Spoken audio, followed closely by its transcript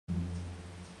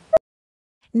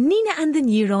Nina and the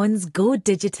Neurons go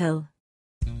digital.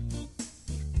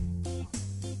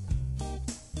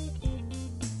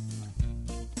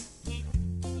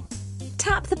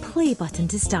 Tap the play button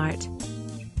to start.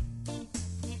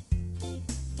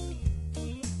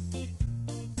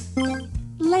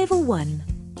 Level 1.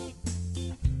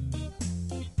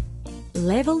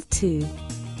 Level 2.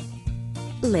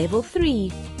 Level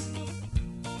 3.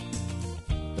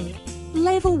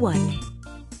 Level 1.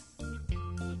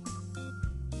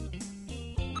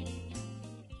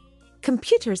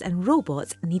 Computers and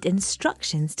robots need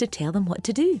instructions to tell them what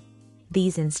to do.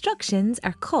 These instructions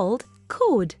are called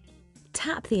code.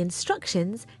 Tap the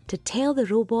instructions to tell the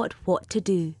robot what to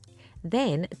do.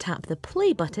 Then tap the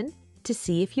play button to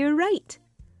see if you're right.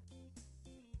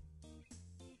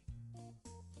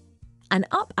 An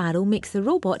up arrow makes the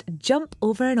robot jump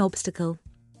over an obstacle.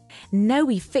 Now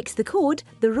we've fixed the code,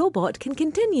 the robot can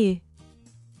continue.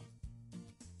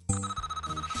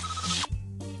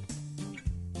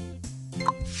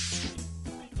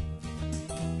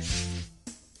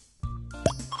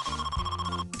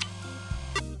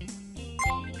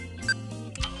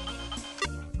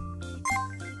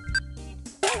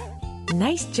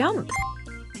 Nice jump!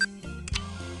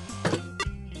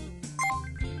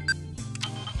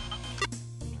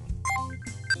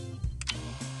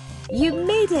 You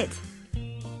made it!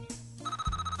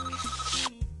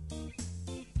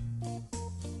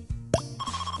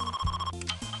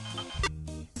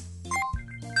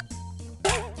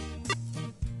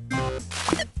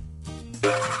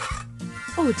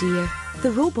 Oh dear,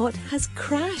 the robot has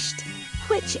crashed.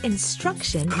 Which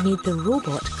instruction made the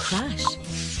robot crash?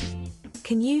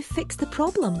 Can you fix the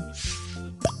problem?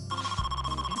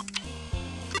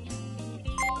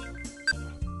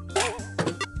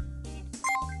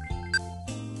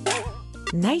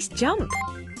 Nice jump!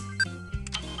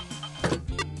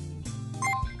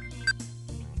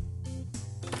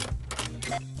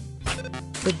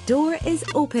 The door is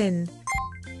open.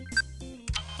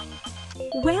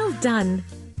 Well done!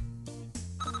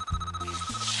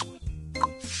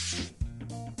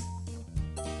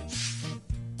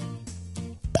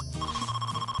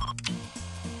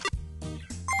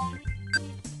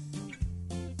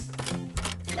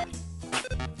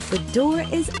 The door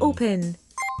is open.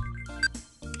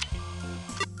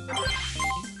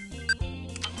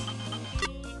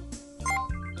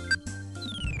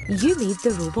 You made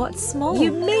the robot small.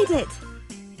 You made it!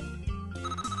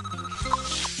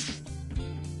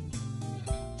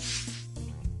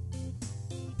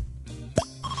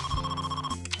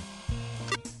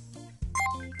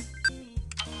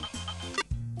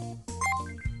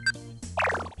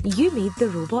 You made the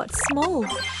robot small.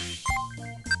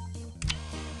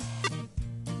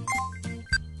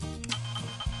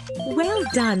 Well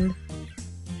done!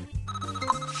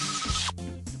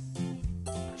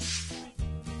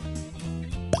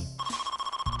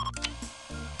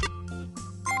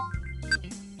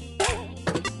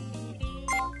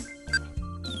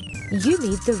 You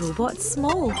made the robot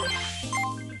small.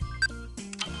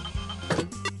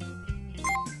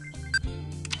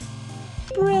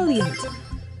 Brilliant!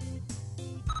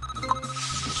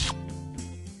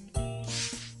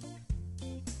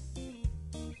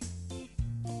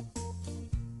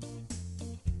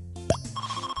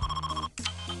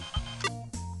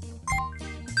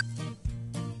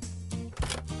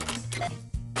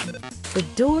 The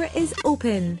door is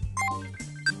open.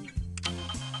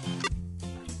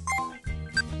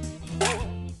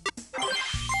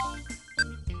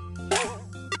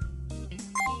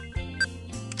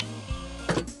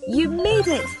 You made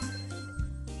it!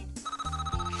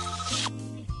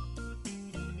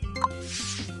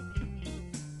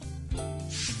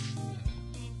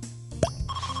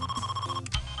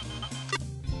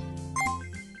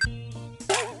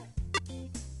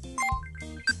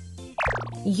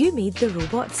 You made the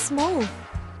robot small.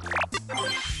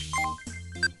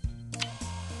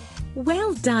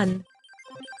 Well done!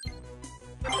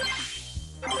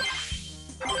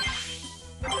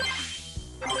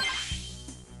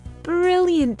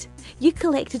 Brilliant! You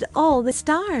collected all the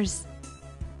stars.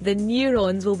 The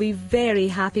neurons will be very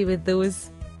happy with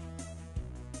those.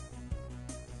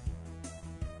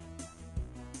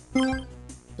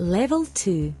 Level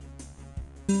 2.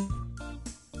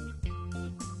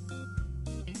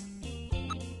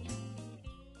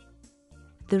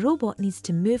 The robot needs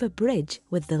to move a bridge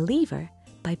with the lever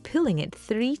by pulling it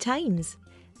 3 times.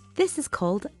 This is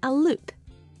called a loop.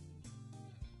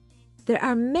 There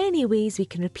are many ways we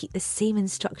can repeat the same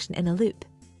instruction in a loop.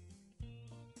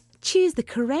 Choose the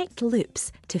correct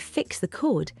loops to fix the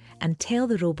code and tell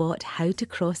the robot how to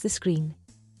cross the screen.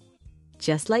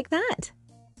 Just like that.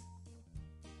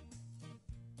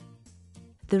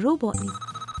 the robot.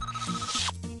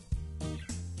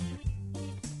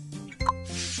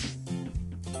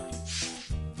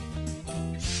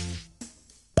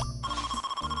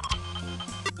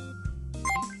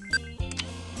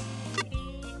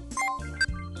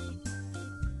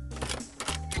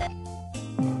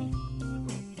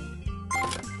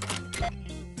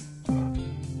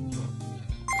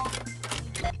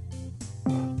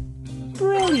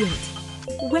 Brilliant!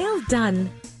 Well done!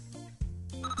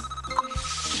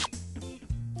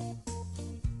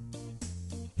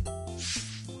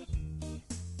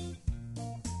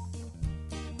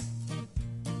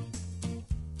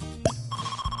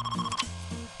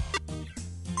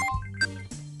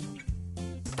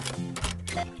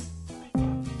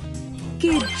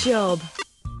 Good job!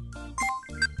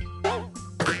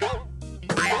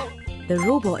 The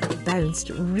robot bounced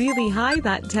really high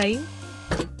that time.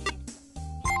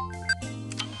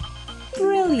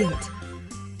 Brilliant!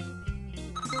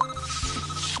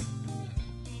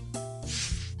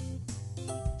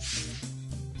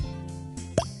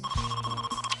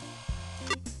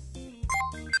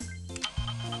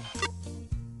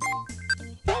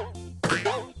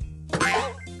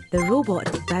 The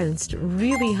robot bounced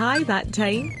really high that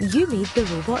time. You made the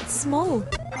robot small.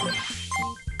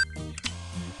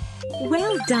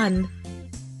 Well done!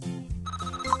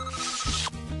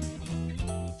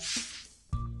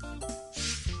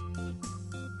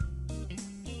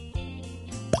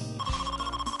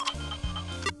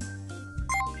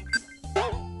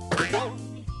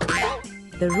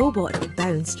 The robot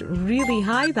bounced really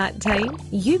high that time.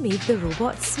 You made the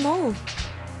robot small.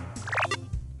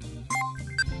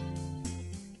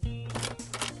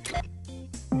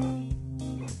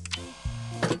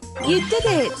 You did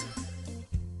it!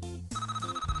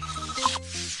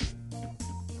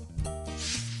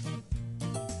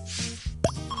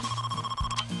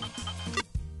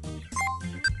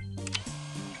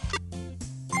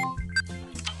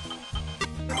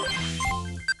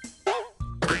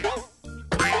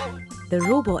 The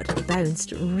robot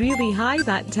bounced really high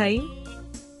that time.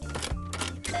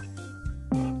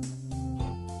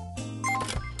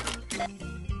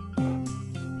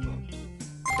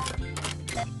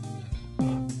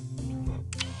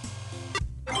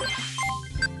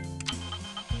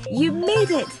 You made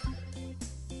it!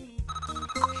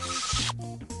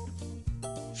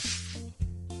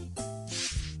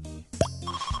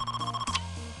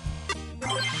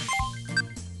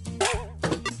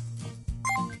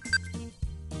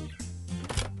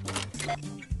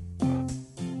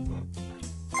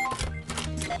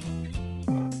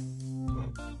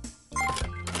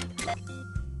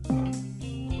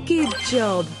 Good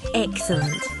job!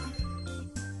 Excellent!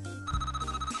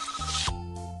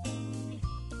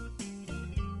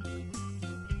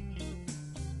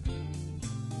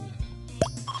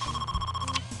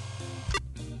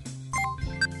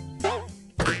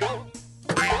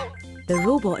 The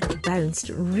robot bounced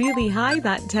really high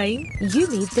that time. You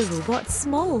made the robot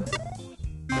small.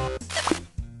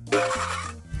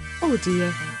 Oh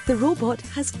dear, the robot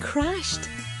has crashed.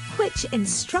 Which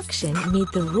instruction made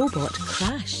the robot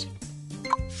crash?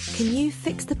 Can you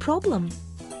fix the problem?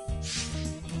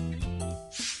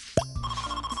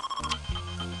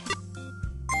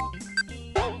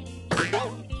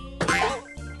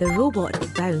 The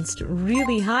robot bounced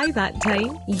really high that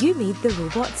time. You made the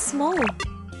robot small.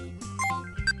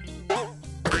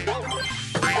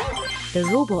 The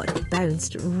robot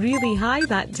bounced really high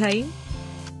that time.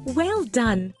 Well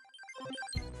done!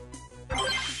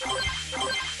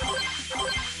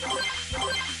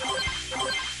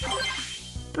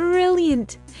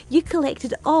 Brilliant! You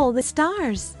collected all the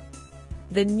stars.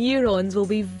 The neurons will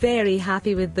be very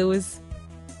happy with those.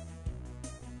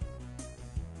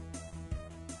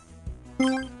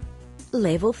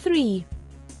 Level 3.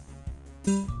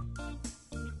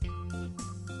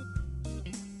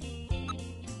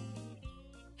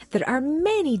 There are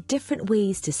many different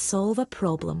ways to solve a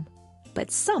problem,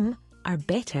 but some are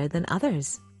better than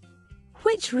others.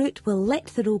 Which route will let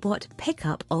the robot pick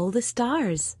up all the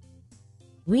stars?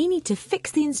 We need to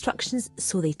fix the instructions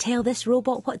so they tell this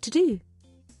robot what to do.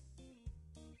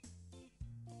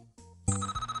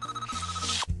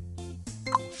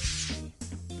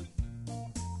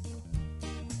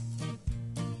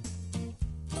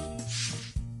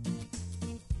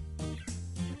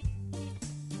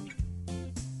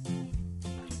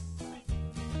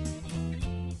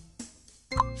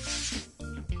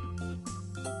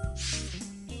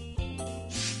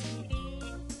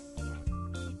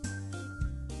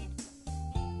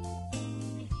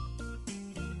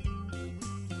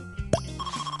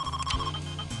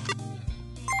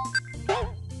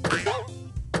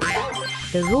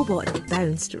 The robot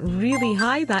bounced really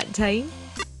high that time.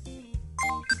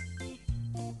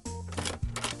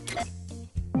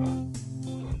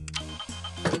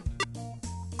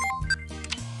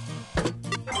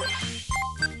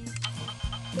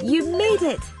 You made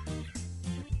it!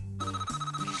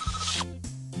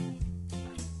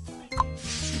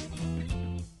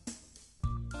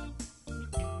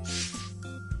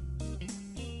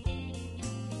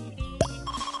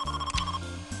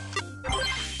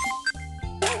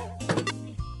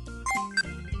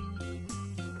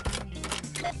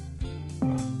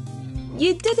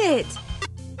 You did it!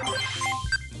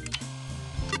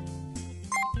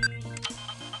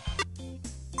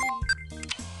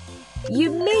 You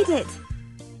made it!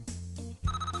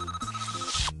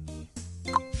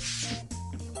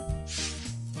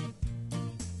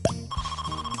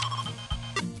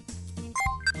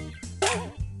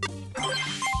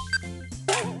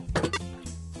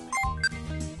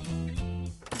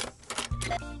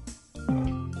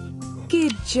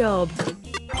 Good job!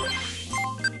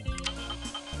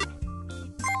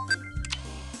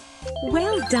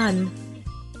 Well done!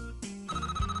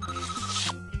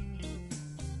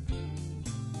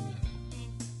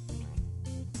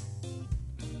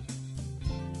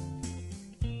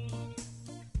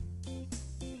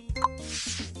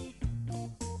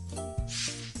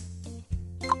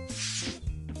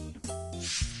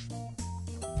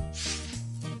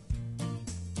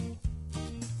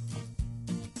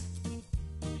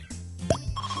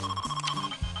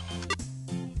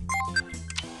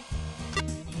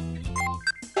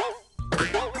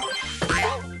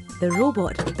 The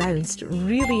robot bounced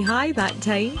really high that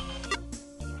time.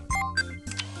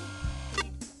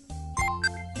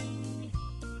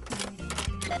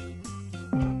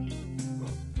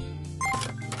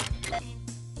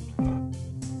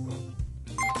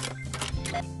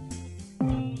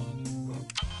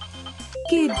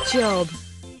 Good job!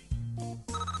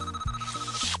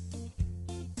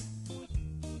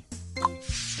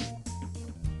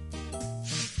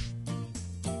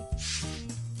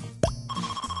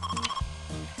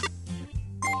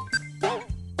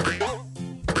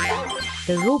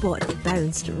 The robot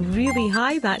bounced really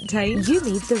high that time. You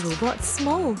made the robot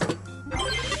small.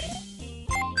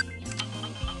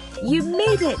 You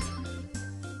made it!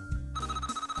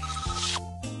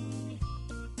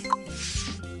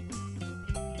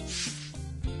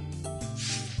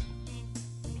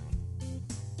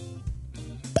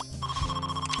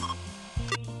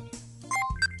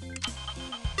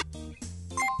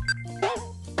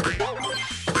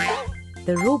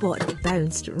 The robot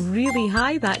bounced really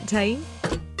high that time.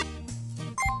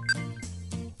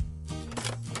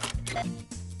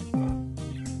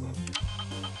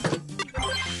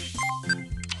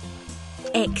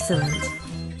 Excellent!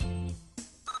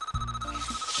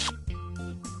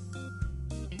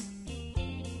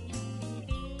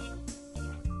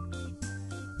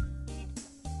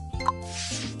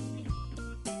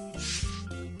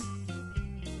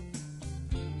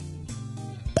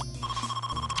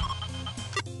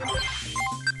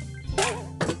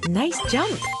 Nice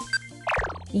jump!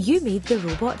 You made the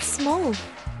robot small.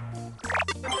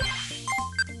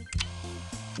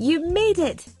 You made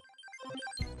it!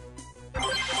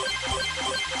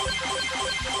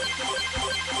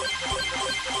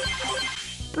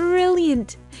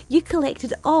 Brilliant! You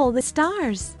collected all the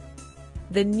stars.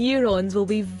 The neurons will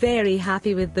be very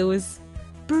happy with those.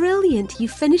 Brilliant! You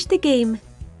finished the game.